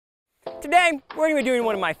Today, we're gonna be doing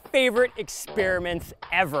one of my favorite experiments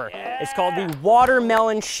ever. It's called the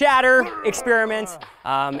watermelon shatter experiment.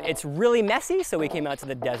 It's really messy, so we came out to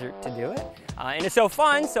the desert to do it. And it's so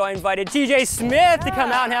fun, so I invited TJ Smith to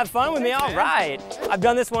come out and have fun with me. All right. I've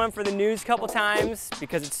done this one for the news a couple times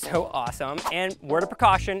because it's so awesome. And word of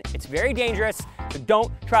precaution, it's very dangerous, so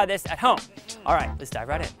don't try this at home. All right, let's dive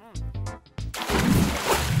right in.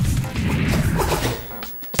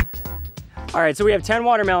 All right, so we have 10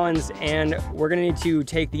 watermelons and we're gonna need to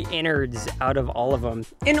take the innards out of all of them.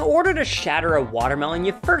 In order to shatter a watermelon,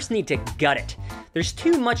 you first need to gut it. There's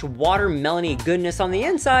too much watermelon-y goodness on the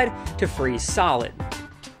inside to freeze solid.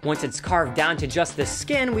 Once it's carved down to just the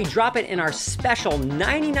skin, we drop it in our special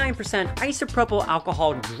 99% isopropyl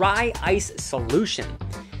alcohol dry ice solution.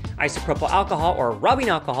 Isopropyl alcohol, or rubbing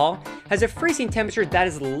alcohol, has a freezing temperature that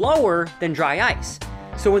is lower than dry ice.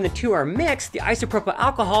 So when the two are mixed, the isopropyl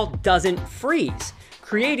alcohol doesn't freeze,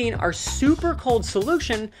 creating our super cold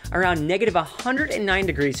solution around -109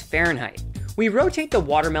 degrees Fahrenheit. We rotate the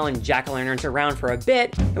watermelon jack-o'-lanterns around for a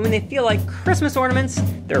bit, and when they feel like Christmas ornaments,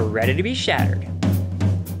 they're ready to be shattered.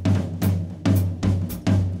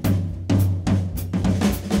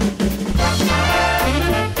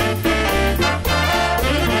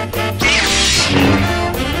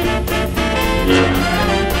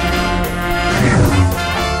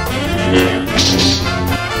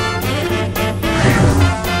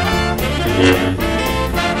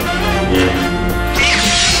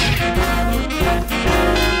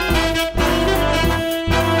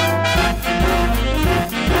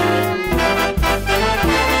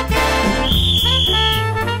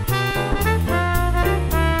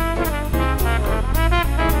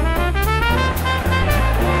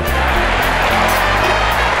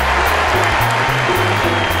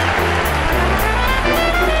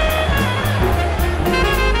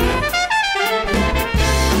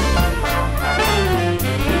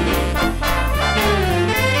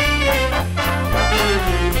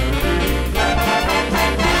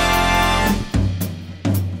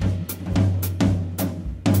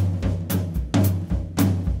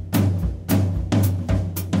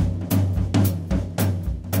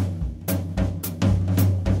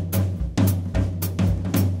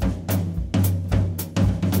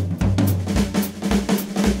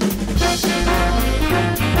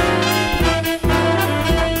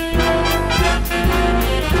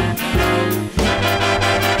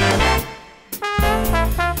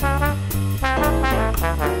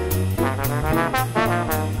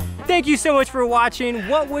 Thank you so much for watching.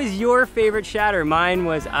 What was your favorite shatter? Mine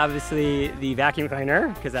was obviously the vacuum cleaner,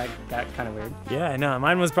 because that got kind of weird. Yeah, no,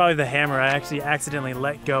 mine was probably the hammer. I actually accidentally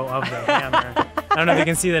let go of the hammer. I don't know if you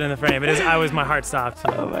can see that in the frame, but my heart stopped.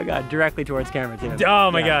 Oh my God, directly towards camera too. Oh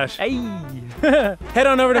my gosh. Hey. Head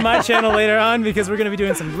on over to my channel later on because we're gonna be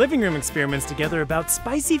doing some living room experiments together about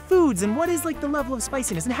spicy foods and what is like the level of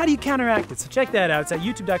spiciness and how do you counteract it. So check that out. It's at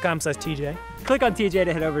youtube.com/TJ. Click on TJ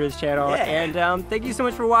to head over to his channel. Yeah. And thank you so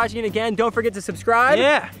much for watching. Again, don't forget to subscribe.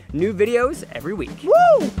 Yeah. New videos every week.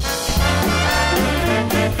 Woo!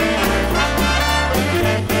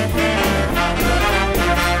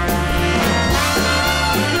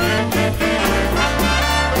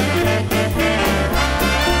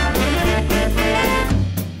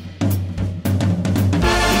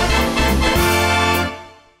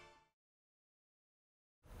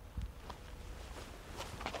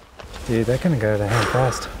 Dude, that kind of got out of hand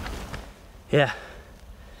fast. Yeah.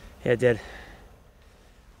 Yeah, it did.